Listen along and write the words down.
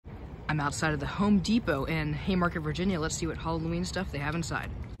I'm outside of the Home Depot in Haymarket, Virginia. Let's see what Halloween stuff they have inside.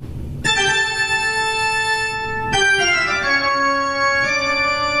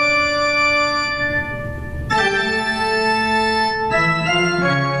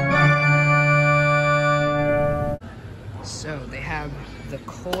 So they have the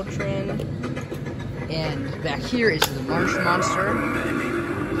cauldron, and back here is the marsh monster.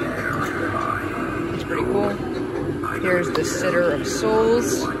 It's pretty cool. Here's the sitter of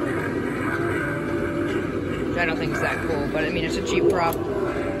souls. Which I don't think is that cool, but I mean, it's a cheap prop.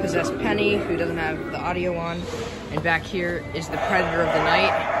 Possessed Penny, who doesn't have the audio on. And back here is the Predator of the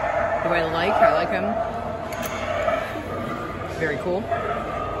Night, who I like him. Very cool.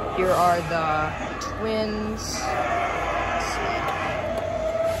 Here are the twins.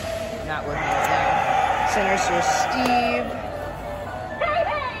 Not working right now. Senator Steve. Hey!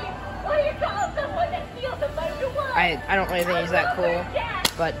 What do you call someone that steals a bunch of wine? I don't really think he's that cool.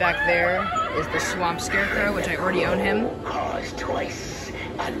 But back there is the Swamp Scarecrow, which I already own him. Cause twice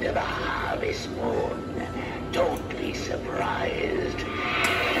under the harvest moon. Don't be surprised.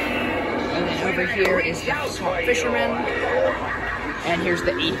 And then over here is the Swamp Fisherman. And here's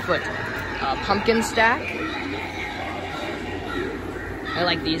the 8-foot pumpkin stack. I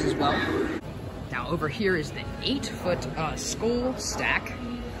like these as well. Now over here is the 8-foot skull stack.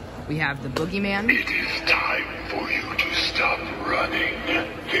 We have the Boogeyman. It is time for you to stop running.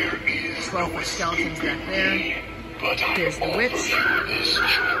 There is 12-foot skeletons back there. Here's the witch.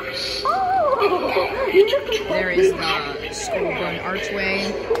 Oh! There is the skull-bone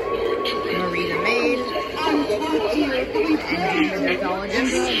archway. Marie the Maid. And the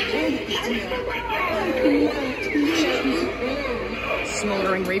Mythologist.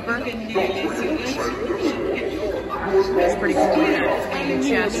 Smoldering Reaper. That's pretty cool with that flaming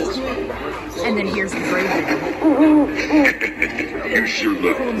chest. And then here's the Gravedigger. You sure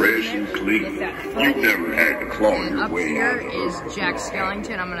look fresh and clean. You never had to claw your Up way here out. is Jack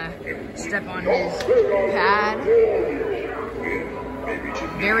Skellington. I'm gonna step on his pad.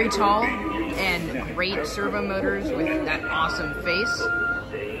 Very tall and great servo motors with that awesome face.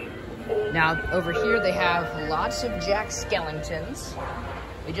 Now over here they have lots of Jack Skellingtons.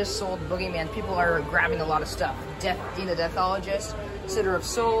 They just sold Boogeyman. People are grabbing a lot of stuff. Dean the Deathologist, Sitter of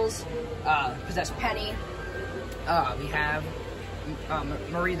Souls, Possessed Penny. We have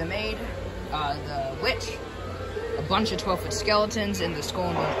Marie the Maid, the Witch, a bunch of 12-foot skeletons in the Skull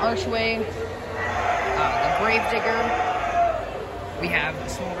and Bone Archway, the Gravedigger. We have the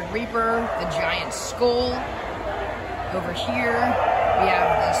Smoldering Reaper, the Giant Skull. Over here, we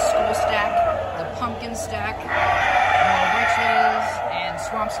have the Skull Stack, the Pumpkin Stack, more witches, and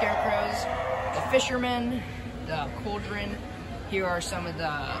Swamp Scarecrows, the Fisherman, the Cauldron. Here are some of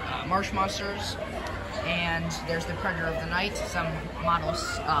the Marsh Monsters, and there's the Predator of the Night, some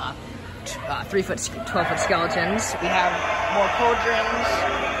models, 3-foot, 12-foot skeletons. We have more cauldrons,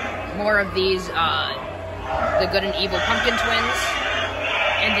 more of these, the Good and Evil Pumpkin Twins.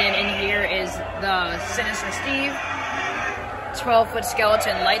 And then in here is the Sinister Steve, 12-foot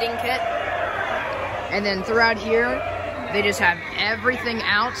skeleton lighting kit. And then throughout here, they just have everything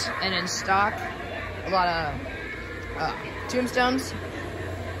out and in stock. A lot of tombstones.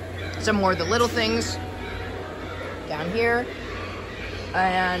 Some more of the little things down here.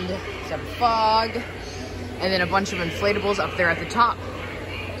 And some fog. And then a bunch of inflatables up there at the top.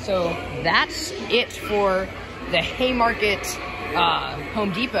 So that's it for the Haymarket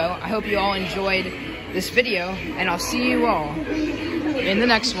Home Depot. I hope you all enjoyed this video, and I'll see you all in the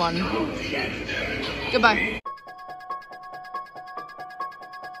next one. Goodbye.